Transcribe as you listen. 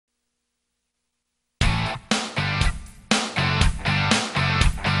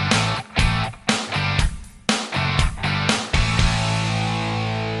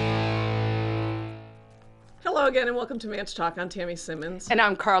again, and welcome to Manch Talk. I'm Tammy Simmons. And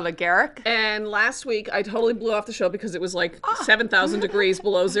I'm Carla Garrick. And last week, I totally blew off the show because it was like 7,000 degrees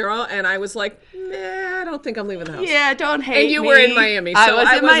below zero, and I was like, nah, I don't think I'm leaving the house. Yeah, don't hate me. And you were in Miami. So I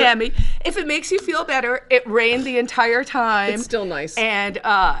was in Miami. If it makes you feel better, it rained the entire time. It's still nice. And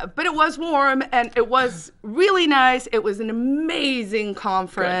but it was warm, and it was really nice. It was an amazing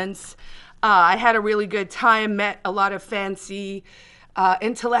conference. I had a really good time, met a lot of fancy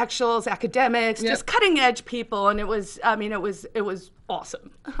intellectuals, academics, just cutting edge people, and it was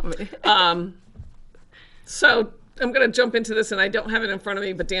awesome. So I'm going to jump into this, and I don't have it in front of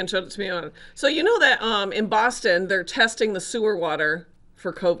me, but Dan showed it to me. So you know that in Boston, they're testing the sewer water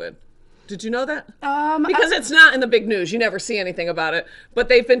for COVID. Did you know that? Because it's not in the big news. You never see anything about it. But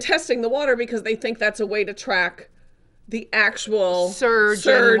they've been testing the water because they think that's a way to track the actual surge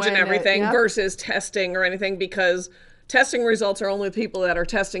and everything versus testing or anything, because testing results are only people that are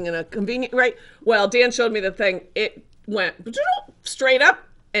testing in a convenient, right? Well, Dan showed me the thing. It went straight up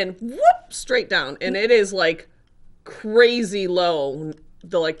and whoop, straight down. And it is like crazy low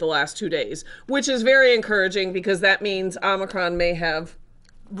the last 2 days, which is very encouraging because that means Omicron may have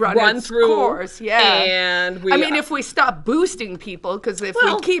run through course, and if we stop boosting people, because if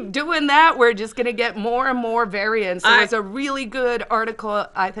we keep doing that, we're just going to get more and more variants. There was a really good article,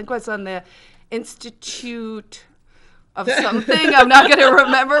 I think it was on the Institute of something. I'm not going to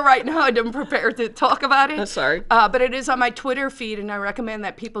remember right now. I didn't prepare to talk about it. Sorry. But it is on my Twitter feed, and I recommend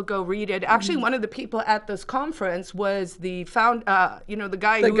that people go read it. Actually, one of the people at this conference was the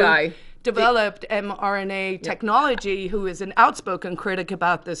guy who developed mRNA technology, who is an outspoken critic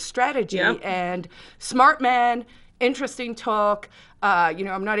about this strategy, and smart man, interesting talk.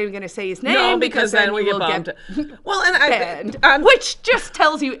 I'm not even going to say his name because then we get bombed. Well, and banned, which just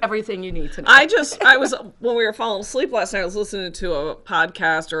tells you everything you need to know. I was when we were falling asleep last night, I was listening to a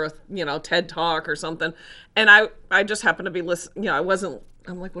podcast or a TED Talk or something, and I just happened to be listening.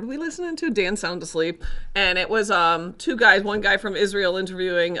 I'm like, what are we listening to? Dan sound asleep. And it was two guys, one guy from Israel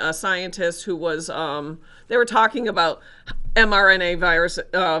interviewing a scientist who was, they were talking about mRNA virus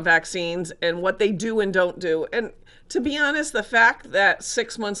vaccines and what they do and don't do. And to be honest, the fact that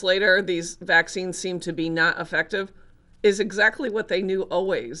 6 months later, these vaccines seem to be not effective is exactly what they knew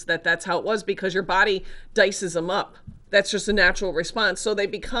always, that's how it was, because your body dices them up. That's just a natural response. So they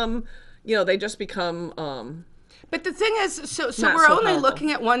become, they just become... But the thing is, so we're only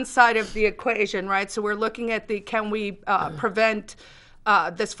looking at one side of the equation, right? So we're looking at can we prevent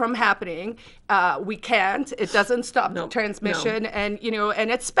this from happening? We can't. It doesn't stop transmission, and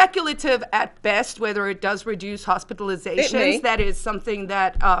and it's speculative at best whether it does reduce hospitalizations. That is something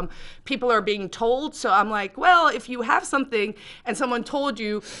that people are being told. So I'm like, well, if you have something and someone told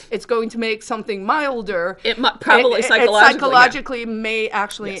you it's going to make something milder, it probably psychologically may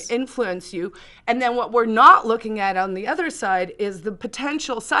actually influence you. And then what we're not looking at on the other side is the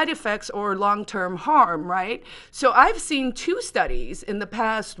potential side effects or long-term harm, right? So I've seen 2 studies in the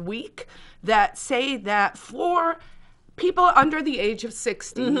past week that say that for people under the age of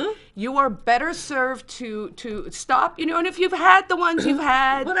 60, you are better served to stop, and if you've had the ones you've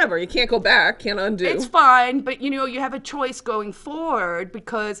had. Whatever, you can't go back, can't undo. It's fine, but you have a choice going forward,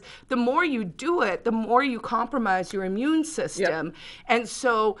 because the more you do it, the more you compromise your immune system. Yep. And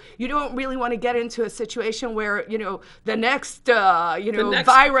so you don't really want to get into a situation where, the next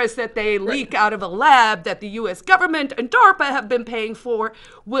virus that they leak out of a lab that the U.S. government and DARPA have been paying for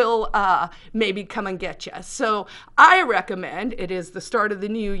will maybe come and get you. So I recommend, it is the start of the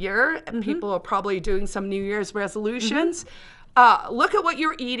new year, and people are probably doing some New Year's resolutions. Look at what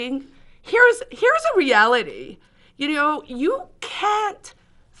you're eating. Here's a reality. You can't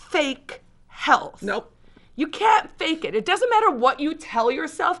fake health. Nope. You can't fake it. It doesn't matter what you tell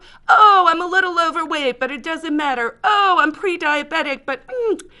yourself. Oh, I'm a little overweight, but it doesn't matter. Oh, I'm pre-diabetic, but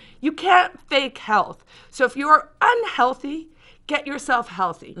you can't fake health. So if you're unhealthy, get yourself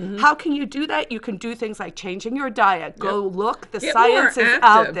healthy. How can you do that? You can do things like changing your diet. Go look. The science is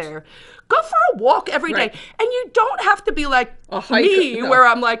out there. Go for a walk every day. And you don't have to be like me, where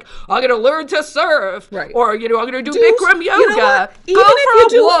I'm like, I'm going to learn to surf. Right. Or, I'm going to do Bikram yoga. Even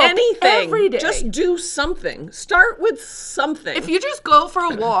if you do anything, every day. Just do something. Start with something. If you just go for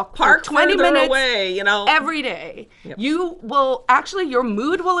a walk, park for 20 minutes away, every day, you will actually, your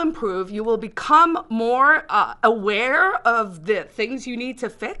mood will improve. You will become more aware of the things you need to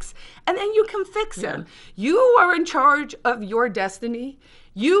fix, and then you can fix them. You are in charge of your destiny.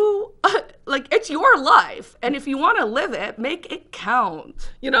 It's your life, and if you want to live it, make it count.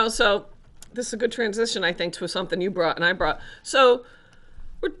 So this is a good transition, I think, to something you brought and I brought. So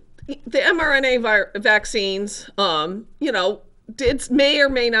the mRNA vaccines, may or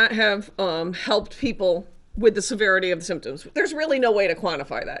may not have helped people with the severity of the symptoms. There's really no way to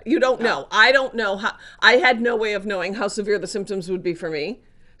quantify that. You don't know. I don't know how. I had no way of knowing how severe the symptoms would be for me.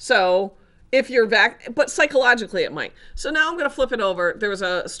 So if you're but psychologically it might. So now I'm going to flip it over. There was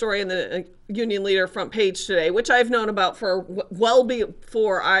a story in the Union Leader front page today, which I've known about for well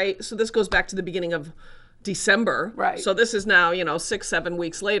before so this goes back to the beginning of December. Right. So this is now, 6-7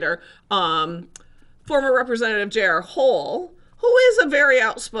 weeks later. Former Representative J.R. Hoell, who is a very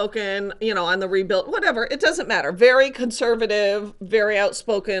outspoken, on the rebuild, whatever, it doesn't matter. Very conservative, very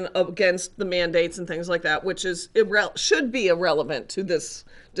outspoken against the mandates and things like that, which is should be irrelevant to this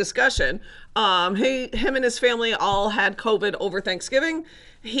discussion. Him and his family all had COVID over Thanksgiving.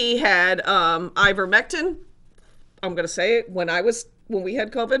 He had ivermectin. I'm going to say it, when we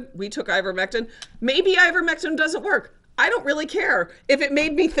had COVID, we took ivermectin. Maybe ivermectin doesn't work. I don't really care. If it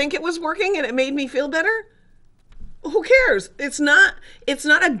made me think it was working and it made me feel better, who cares? It's not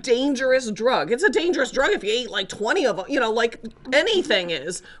a dangerous drug. It's a dangerous drug if you ate like 20 of them, like anything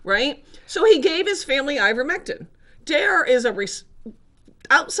is, right? So he gave his family ivermectin. JR is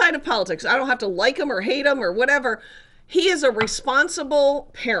outside of politics. I don't have to like him or hate him or whatever. He is a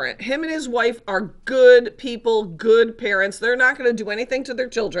responsible parent. Him and his wife are good people, good parents. They're not going to do anything to their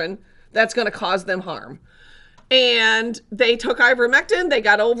children that's going to cause them harm. And they took ivermectin. They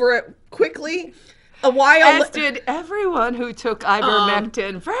got over it quickly. As did everyone who took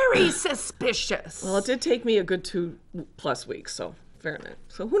ivermectin. Very suspicious. Well, it did take me a good 2+ weeks, so fair enough.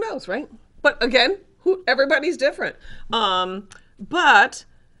 So who knows, right? But again, everybody's different. But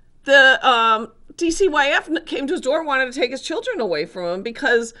the DCYF came to his door and wanted to take his children away from him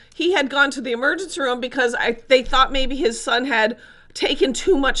because he had gone to the emergency room because they thought maybe his son had taken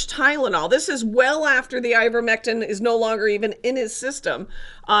too much Tylenol. This is well after the ivermectin is no longer even in his system.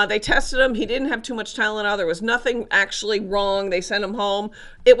 They tested him. He didn't have too much Tylenol. There was nothing actually wrong. They sent him home.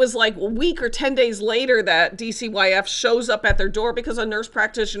 It was like a week or 10 days later that DCYF shows up at their door because a nurse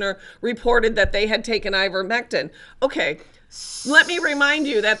practitioner reported that they had taken ivermectin. Okay, let me remind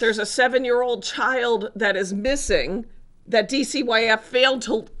you that there's a 7-year-old child that is missing that DCYF failed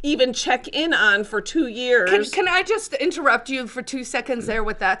to even check in on for 2 years. Can I just interrupt you for 2 seconds there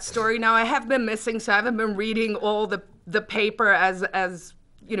with that story? Now, I have been missing, so I haven't been reading all the paper as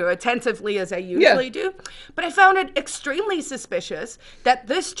attentively as I usually do. But I found it extremely suspicious that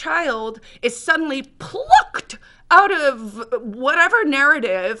this child is suddenly plucked out of whatever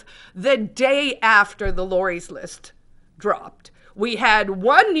narrative the day after the Lori's List dropped. We had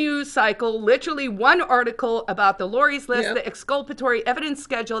one news cycle, literally one article about the Lori's List, the exculpatory evidence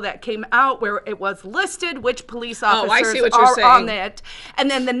schedule that came out where it was listed which police officers are on it.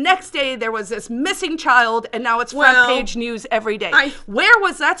 And then the next day there was this missing child, and now it's front page news every day. Where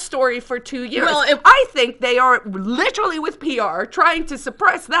was that story for 2 years? I think they are literally with PR trying to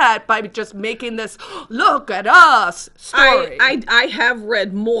suppress that by just making this look at us story. I have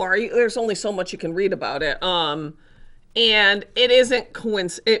read more. There's only so much you can read about it. And it isn't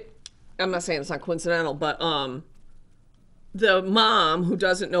I'm not saying it's not coincidental, but the mom who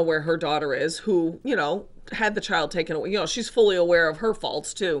doesn't know where her daughter is, who, had the child taken away, she's fully aware of her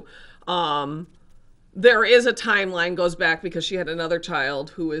faults too. There is a timeline goes back because she had another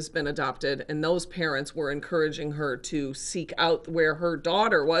child who has been adopted, and those parents were encouraging her to seek out where her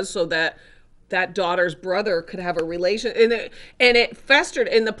daughter was so that daughter's brother could have a relation, and it festered.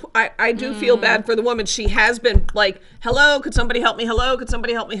 I do feel bad for the woman. She has been like, hello, could somebody help me? Hello, could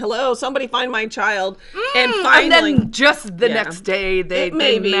somebody help me? Hello, somebody find my child. And finally, and then just the next day, they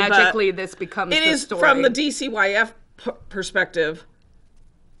magically this becomes the story. From the DCYF perspective,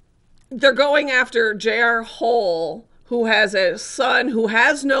 they're going after J.R. Hoell, who has a son who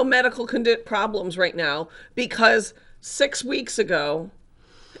has no medical problems right now because 6 weeks ago.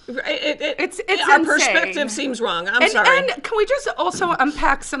 It's our insane. Perspective seems wrong. I'm sorry. And can we just also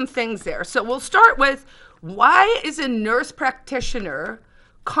unpack some things there? So we'll start with, why is a nurse practitioner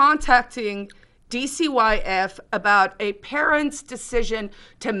contacting DCYF about a parent's decision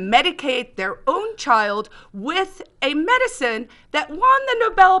to medicate their own child with a medicine that won the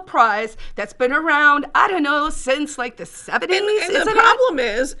Nobel Prize that's been around, I don't know, since like the 70s? And the problem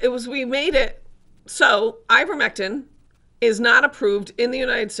is, we made it so ivermectin is not approved in the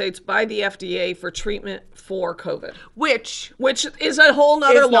United States by the FDA for treatment for COVID. Which is a whole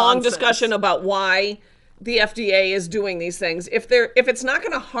nother long discussion about why the FDA is doing these things. If it's not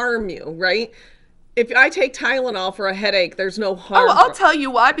going to harm you, right? If I take Tylenol for a headache, there's no harm. Oh, I'll tell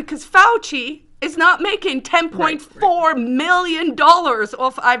you why, because Fauci is not making $10.4 million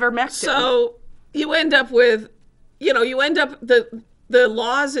off ivermectin. So you end up with, the the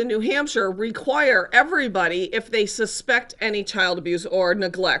laws in New Hampshire require everybody, if they suspect any child abuse or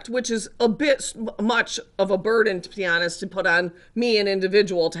neglect, which is a bit much of a burden, to be honest, to put on me, an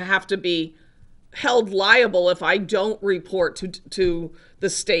individual, to have to be held liable if I don't report to the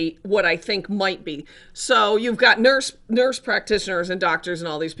state what I think might be. So you've got nurse practitioners and doctors and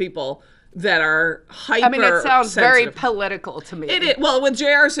all these people that are hyper. I mean, it sounds very sensitive. political to me. It is. Well, with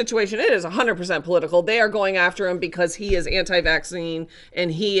JR's situation, it is 100% political. They are going after him because he is anti-vaccine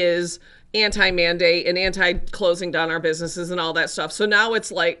and he is anti-mandate and anti-closing down our businesses and all that stuff. So now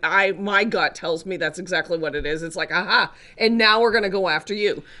it's like, my gut tells me that's exactly what it is. It's like, aha, and now we're going to go after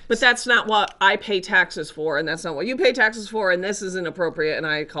you. But that's not what I pay taxes for, and that's not what you pay taxes for, and this is inappropriate, and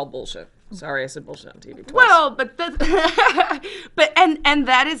I call bullshit. Sorry, I said bullshit on TV twice. Well, but and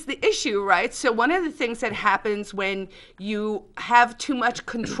that is the issue, right? So one of the things that happens when you have too much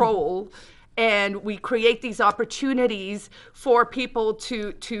control and we create these opportunities for people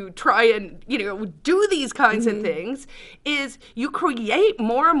to try and, do these kinds of things, is you create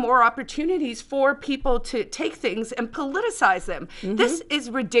more and more opportunities for people to take things and politicize them. This is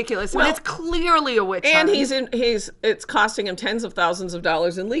ridiculous. Well, and it's clearly a witch hunt. And it's costing him tens of thousands of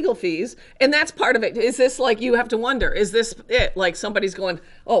dollars in legal fees. And that's part of it. Is this like, you have to wonder, is this it? Like somebody's going,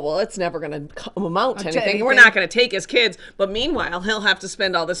 oh, well, it's never going to amount to anything. We're not going to take his kids. But meanwhile, he'll have to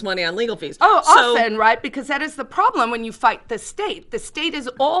spend all this money on legal fees. Often, right? Because that is the problem when you fight the state. The state is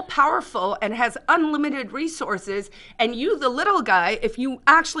all powerful and has unlimited resources. And you, the little guy, if you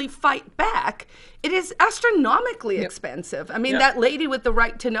actually fight back, it is astronomically expensive. I mean, that lady with the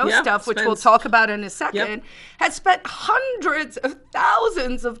right to know stuff, which we'll talk about in a second, has spent hundreds of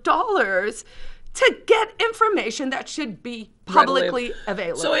thousands of dollars to get information that should be publicly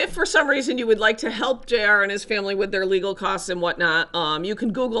available. So if for some reason you would like to help JR and his family with their legal costs and whatnot, you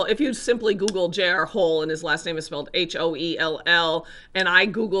can Google, if you simply Google JR Hoell, and his last name is spelled Hoell, and I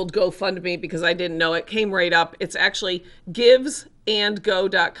Googled GoFundMe because I didn't know it, came right up. It's actually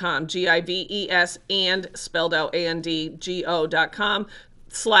givesandgo.com, GIVES and spelled out ANDGO.com.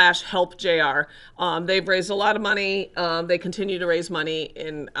 /help JR. They've raised a lot of money. They continue to raise money,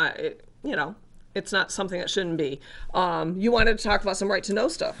 and it's not something that shouldn't be. You wanted to talk about some right to know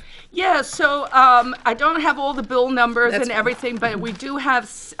stuff. Yeah, so I don't have all the bill numbers and everything, but we do have,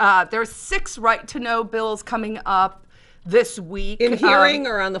 there's 6 right to know bills coming up this week. In hearing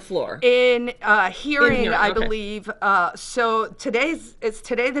or on the floor? In hearing, I believe. So is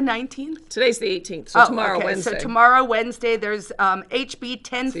today the 19th? Today's the 18th, so tomorrow, Wednesday. So tomorrow, Wednesday, there's HB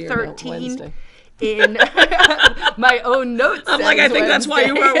 1013. In my own notes. I'm like, I think that's why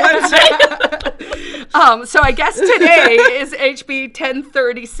you wrote Wednesday. So I guess today is HB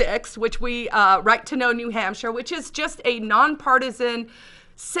 1036, which we Right to Know New Hampshire, which is just a nonpartisan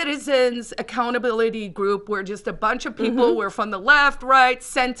citizens accountability group. We're just a bunch of people. We're from the left, right,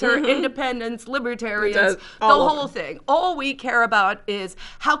 center, independents, libertarians, the whole thing. All we care about is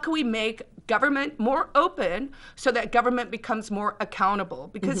how can we make government more open so that government becomes more accountable.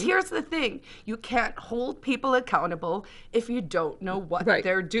 Because here's the thing, you can't hold people accountable if you don't know what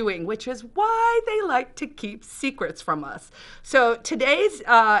they're doing, which is why they like to keep secrets from us. So today's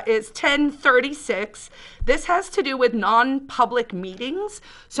is 1036. This has to do with non-public meetings.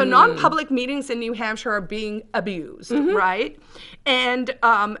 So non-public meetings in New Hampshire are being abused, right? And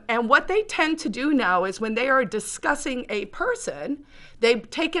what they tend to do now is when they are discussing a person, they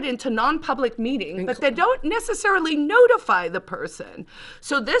take it into non-public meeting, but they don't necessarily notify the person.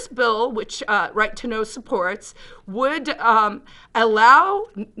 So this bill, which Right to Know supports, would allow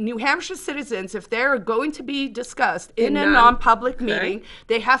New Hampshire citizens, if they're going to be discussed in a non-public meeting,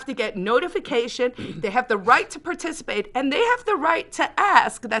 they have to get notification, they have the right to participate, and they have the right to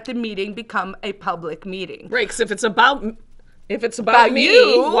ask that the meeting become a public meeting. Right, because if it's about me,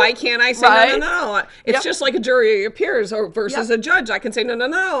 you, why can't I say no? It's just like a jury of your peers versus a judge. I can say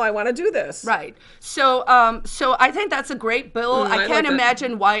no, I want to do this. Right. So so I think that's a great bill. I can't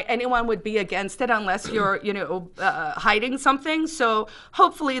imagine why anyone would be against it unless you're, hiding something. So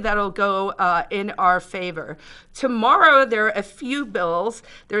hopefully that'll go in our favor. Tomorrow there are a few bills.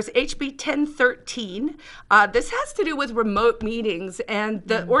 There's HB 1013. This has to do with remote meetings, and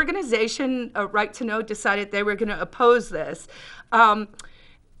the organization Right to Know decided they were going to oppose this.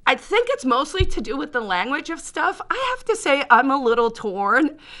 I I think it's mostly to do with the language of stuff. I have to say I'm a little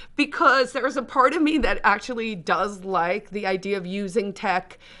torn because there's a part of me that actually does like the idea of using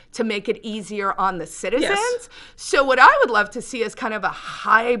tech to make it easier on the citizens. Yes. So what I would love to see is kind of a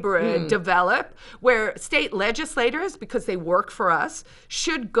hybrid develop where state legislators, because they work for us,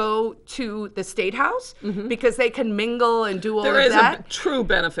 should go to the state house because they can mingle and do all of that. There is a true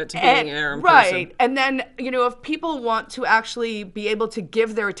benefit to being there in person. Right. And then, if people want to actually be able to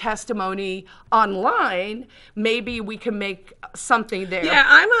give their testimony online, maybe we can make something there. Yeah,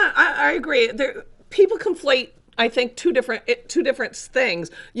 I agree. People conflate, I think, two different things.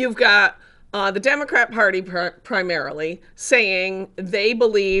 You've got the Democrat Party primarily saying they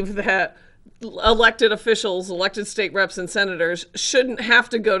believe that elected officials, elected state reps and senators shouldn't have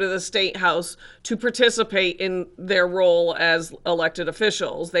to go to the state house to participate in their role as elected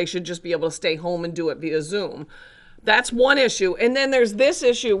officials. They should just be able to stay home and do it via Zoom. That's one issue. And then there's this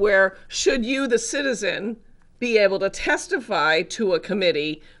issue where should you, the citizen, be able to testify to a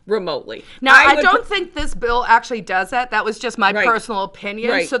committee remotely? Now, I don't think this bill actually does that. That was just my personal opinion.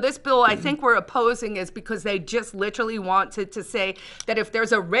 Right. So this bill, I think we're opposing is because they just literally wanted to say that if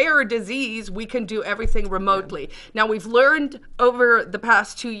there's a rare disease, we can do everything remotely. Yeah. Now, we've learned over the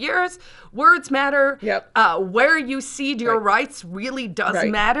past 2 years, words matter. Yep. Where you cede your rights really does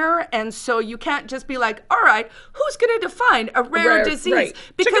matter. And so you can't just be like, all right, who's going to define a rare disease? Right.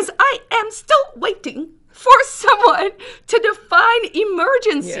 Because I am still waiting for someone to define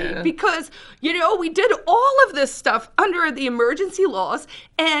emergency because, we did all of this stuff under the emergency laws.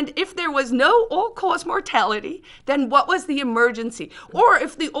 And if there was no all-cause mortality, then what was the emergency? Or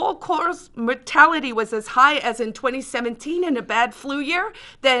if the all-cause mortality was as high as in 2017 in a bad flu year,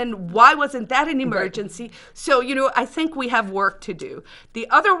 then why wasn't that an emergency? Right. So, I think we have work to do. The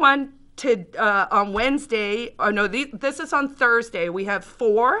other one on Wednesday, this is on Thursday, we have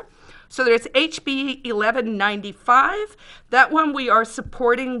 4. So there's HB 1195. That one we are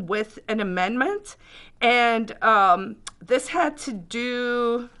supporting with an amendment. And this had to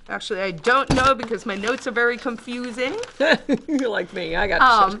do, actually, I don't know because my notes are very confusing. You're like me. I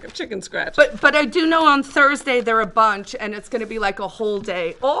got chicken scratch. But I do know on Thursday there are a bunch, and it's going to be like a whole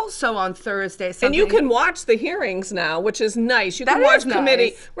day. Also on Thursday. And you can watch the hearings now, which is nice. You can watch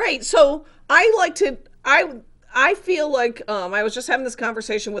committee. Nice. Right. So I feel like I was just having this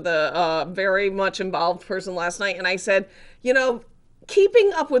conversation with a very much involved person last night, and I said,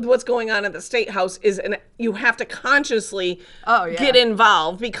 keeping up with what's going on at the State House you have to consciously get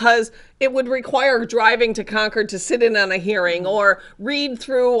involved because it would require driving to Concord to sit in on a hearing or read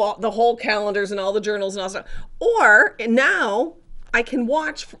through the whole calendars and all the journals and all stuff. Or now I can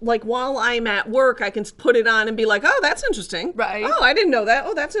watch, while I'm at work, I can put it on and be like, oh, that's interesting. Right. Oh, I didn't know that.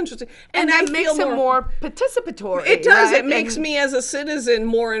 Oh, that's interesting. And that makes it more participatory. It does. Right? It makes me as a citizen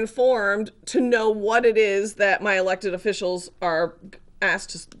more informed to know what it is that my elected officials are asked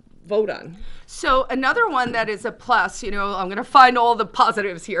to vote on. So another one that is a plus, I'm going to find all the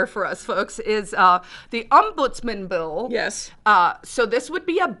positives here for us folks, is the Ombudsman bill. Yes. So this would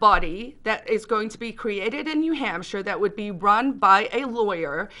be a body that is going to be created in New Hampshire that would be run by a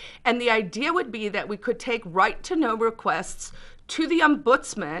lawyer. And the idea would be that we could take right-to-know requests to the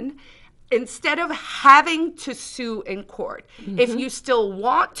Ombudsman instead of having to sue in court. If you still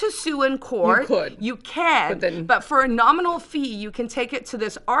want to sue in court, you can. But for a nominal fee, you can take it to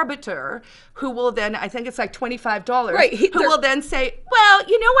this arbiter who will then, I think it's like $25, who will then say, well,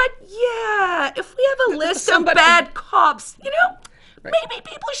 you know what? Yeah, if we have a list of bad cops, maybe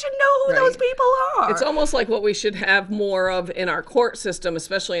people should know who those people are. It's almost like what we should have more of in our court system,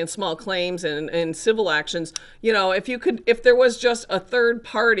 especially in small claims and civil actions. If there was just a third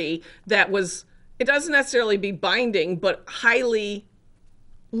party that was, it doesn't necessarily be binding, but highly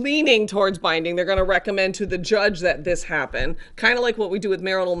leaning towards binding. They're going to recommend to the judge that this happen, kind of like what we do with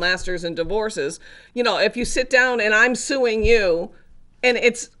marital masters and divorces. If you sit down and I'm suing you, and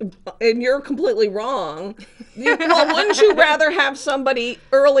you're completely wrong. Well, wouldn't you rather have somebody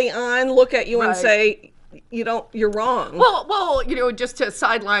early on look at you and say, you're wrong? Well, just to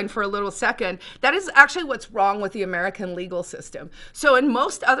sideline for a little second, that is actually what's wrong with the American legal system. So in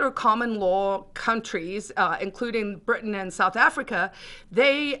most other common law countries, including Britain and South Africa,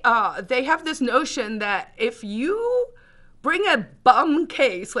 they have this notion that if you bring a bum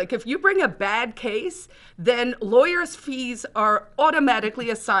case, like if you bring a bad case, then lawyers' fees are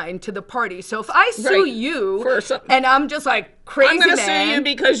automatically assigned to the party. So if I sue you and I'm just like crazy I'm going to man. sue you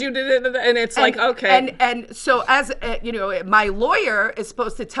because you did it. And it's like, okay. And so as, my lawyer is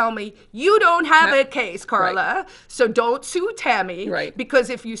supposed to tell me, you don't have a case, Carla. Right. So don't sue Tammy. Right. Because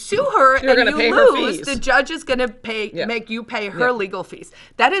if you sue her and you pay lose, her fees. the judge is going to make you pay her legal fees.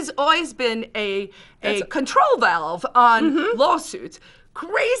 That has always been a control valve on lawsuits.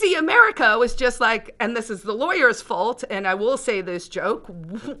 Crazy America was just like, and this is the lawyer's fault, and I will say this joke,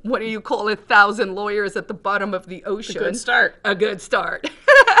 what do you call 1,000 lawyers at the bottom of the ocean? A good start. A good start.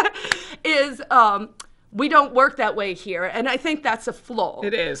 Is we don't work that way here, and I think that's a flaw.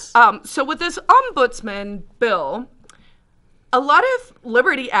 It is. So with this ombudsman bill, a lot of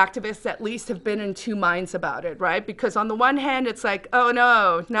liberty activists at least have been in two minds about it, right? Because on the one hand, it's like, oh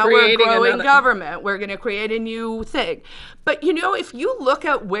no, now we're growing government. We're going to create a new thing. But if you look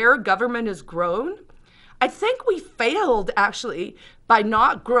at where government has grown, I think we failed actually by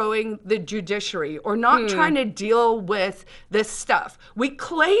not growing the judiciary or not trying to deal with this stuff. We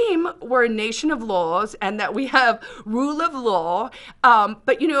claim we're a nation of laws and that we have rule of law,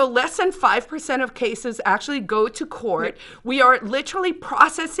 but less than 5% of cases actually go to court. We are literally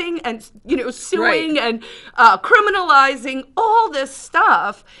processing and suing and criminalizing all this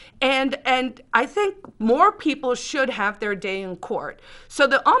stuff. And I think more people should have their day in court. So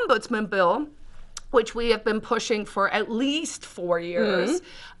the ombudsman bill, which we have been pushing for at least 4 years,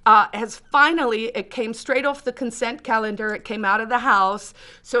 it came straight off the consent calendar. It came out of the House,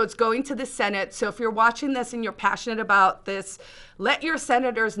 so it's going to the Senate. So if you're watching this and you're passionate about this, let your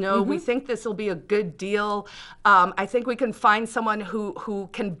senators know. We think this will be a good deal. I think we can find someone who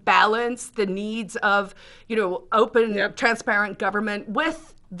can balance the needs of, open, transparent government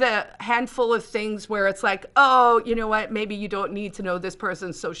with the handful of things where it's like, oh, you know what, maybe you don't need to know this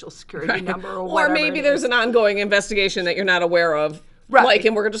person's social security number or whatever. Or maybe there's an ongoing investigation that you're not aware of. Right.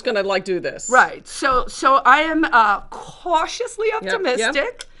 And we're just going to do this. Right. So I am cautiously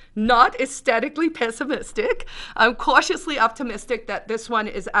optimistic, not aesthetically pessimistic. I'm cautiously optimistic that this one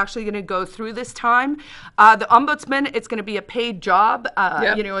is actually going to go through this time. The ombudsman, it's going to be a paid job.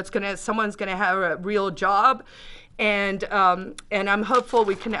 Someone's going to have a real job. And I'm hopeful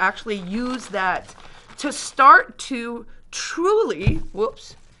we can actually use that to start to truly,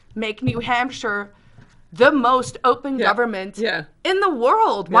 make New Hampshire the most open government in the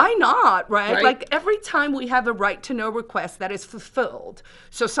world. Why not, right? Like every time we have a right to know request that is fulfilled.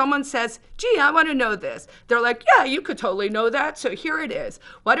 So someone says, gee, I want to know this. They're like, yeah, you could totally know that. So here it is.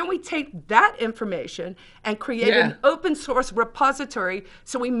 Why don't we take that information and create an open source repository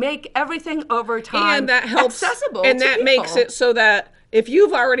so we make everything over time and that helps, accessible and to that people. Makes it so that if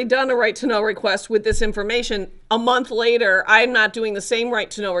you've already done a right to know request with this information, a month later, I'm not doing the same right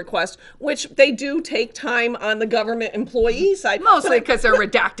to know request, which they do take time on the government employee side. Mostly because they're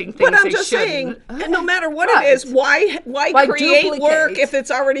redacting things but I'm they just shouldn't. saying, no matter what it is, why create duplicate work if it's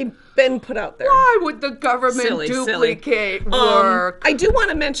already been put out there? Why would the government duplicate work? I do want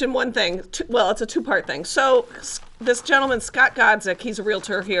to mention one thing. Well, it's a two-part thing. So this gentleman, Scott Godzik, he's a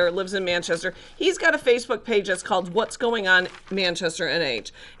realtor here, lives in Manchester. He's got a Facebook page that's called What's Going On Manchester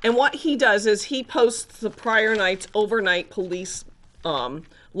NH. And what he does is he posts the prior night's overnight police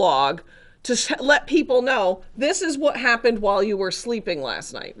log to let people know this is what happened while you were sleeping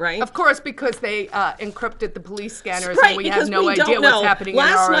last night, right? Of course, because they encrypted the police scanners and we have no idea what's happening in our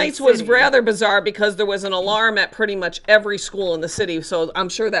Last night's city. was rather bizarre because there was an alarm at pretty much every school in the city. So I'm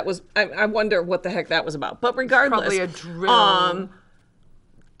sure that was, I wonder what the heck that was about. But regardless. Probably a drill.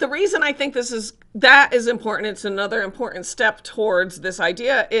 The reason I think that is important, it's another important step towards this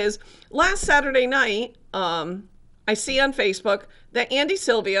idea, is last Saturday night, I see on Facebook that Andy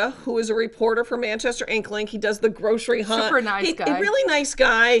Sylvia, who is a reporter for Manchester Inklink, he does the grocery hunt. Super nice guy. A really nice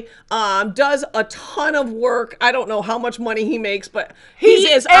guy, does a ton of work. I don't know how much money he makes, but he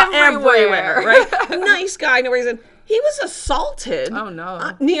is everywhere, right? Nice guy, no reason. He was assaulted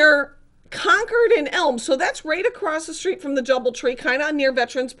near Concord and Elm, so that's right across the street from the Doubletree, kind of near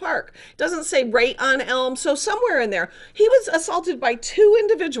Veterans Park. Doesn't say right on Elm, so somewhere in there. He was assaulted by two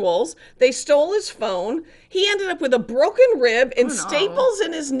individuals. They stole his phone. He ended up with a broken rib and staples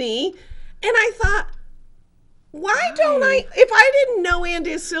in his knee. And I thought, why don't if I didn't know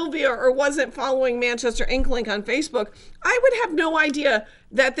Andy Sylvia or wasn't following Manchester Inklink on Facebook, I would have no idea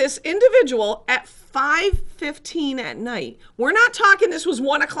that this individual at 5:15 at night, we're not talking this was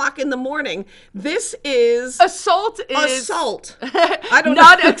 1 o'clock in the morning. This is assault. I don't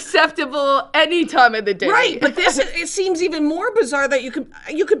not acceptable any time of the day. Right, but it seems even more bizarre that you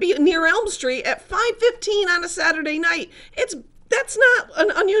could be near Elm Street at 5:15 on a Saturday night. That's not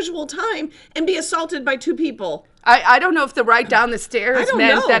an unusual time and be assaulted by two people. I don't know if the right down the stairs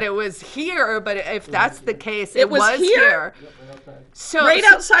meant know. that it was here, but if that's the case, it was here. So right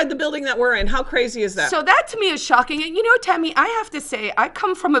outside the building that we're in. How crazy is that? So that to me is shocking. And you know, Tammy, I have to say, I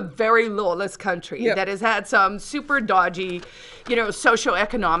come from a very lawless country that has had some super dodgy, you know,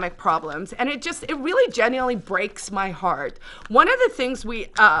 socioeconomic problems. And it really genuinely breaks my heart. One of the things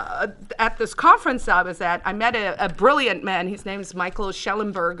at this conference I was at, I met a brilliant man. His name is Michael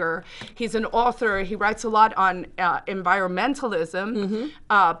Schellenberger. He's an author. He writes a lot on environmentalism.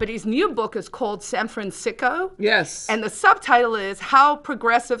 But his new book is called San Fransicko. Yes. And the subtitle is How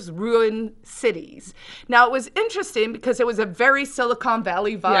Progressives Ruin Cities. Now, it was interesting because it was a very Silicon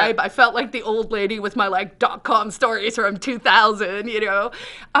Valley vibe. I felt like the old lady with my like .com stories from 2000, you know.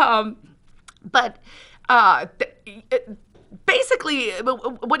 Basically,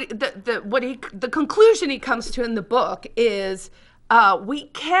 the conclusion he comes to in the book is we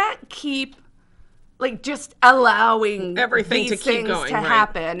can't keep like just allowing everything these to keep things going, to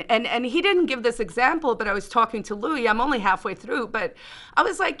happen. And he didn't give this example, but I was talking to Louis. I'm only halfway through, but I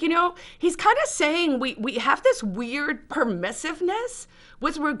was like, you know, he's kind of saying we have this weird permissiveness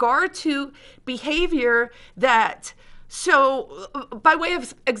with regard to behavior that. So by way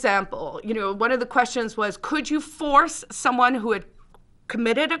of example, you know, one of the questions was, could you force someone who had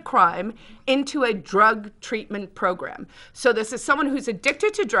committed a crime into a drug treatment program? So this is someone who's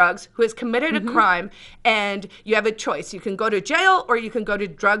addicted to drugs, who has committed a crime, and you have a choice. You can go to jail or you can go to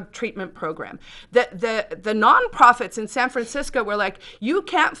drug treatment program. The nonprofits in San Francisco were like, you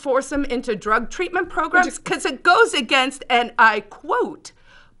can't force them into drug treatment programs because it goes against, and I quote,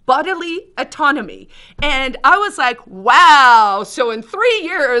 bodily autonomy. And I was like, wow. So in 3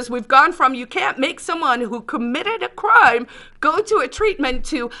 years, we've gone from you can't make someone who committed a crime go to a treatment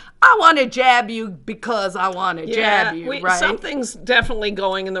to I want to jab you because I want to jab you, right? Something's definitely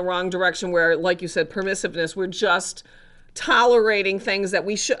going in the wrong direction where, like you said, permissiveness, we're just tolerating things that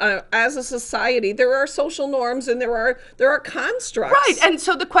we should, as a society, there are social norms and there are constructs. Right. And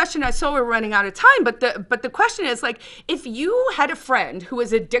so the question, I saw we're running out of time, but the question is like, if you had a friend who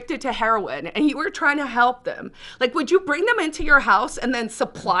was addicted to heroin and you were trying to help them, like, would you bring them into your house and then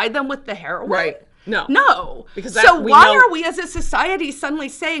supply them with the heroin? Right. No. Because so why are we as a society suddenly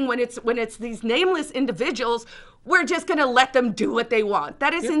saying when it's these nameless individuals, we're just going to let them do what they want?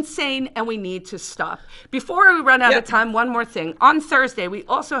 That is insane, and we need to stop. Before we run out of time, one more thing. On Thursday, we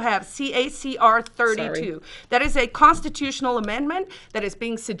also have CACR 32. Sorry. That is a constitutional amendment that is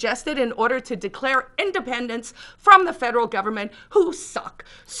being suggested in order to declare independence from the federal government, who suck.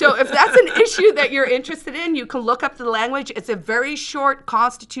 So if that's an issue that you're interested in, you can look up the language. It's a very short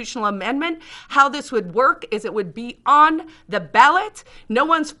constitutional amendment. How this would work is it would be on the ballot. No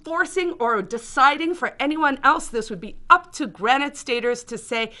one's forcing or deciding for anyone else. This would be up to Granite Staters to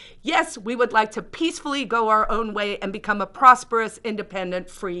say, yes, we would like to peacefully go our own way and become a prosperous, independent,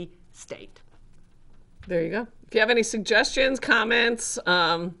 free state. There you go. If you have any suggestions, comments,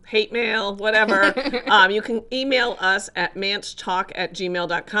 hate mail, whatever, you can email us at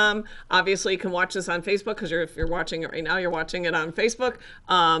manchtalk@gmail.com. Obviously, you can watch this on Facebook because if you're watching it right now, you're watching it on Facebook.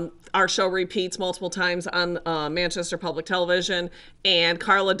 Our show repeats multiple times on Manchester Public Television, and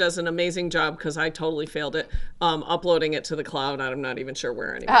Carla does an amazing job because I totally failed it, uploading it to the cloud. I'm not even sure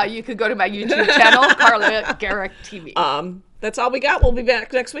where anymore. You could go to my YouTube channel, Carla Garrick TV. That's all we got. We'll be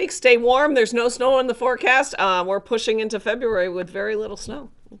back next week. Stay warm. There's no snow in the forecast. We're pushing into February with very little snow.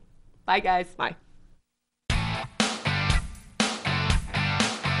 Bye, guys. Bye.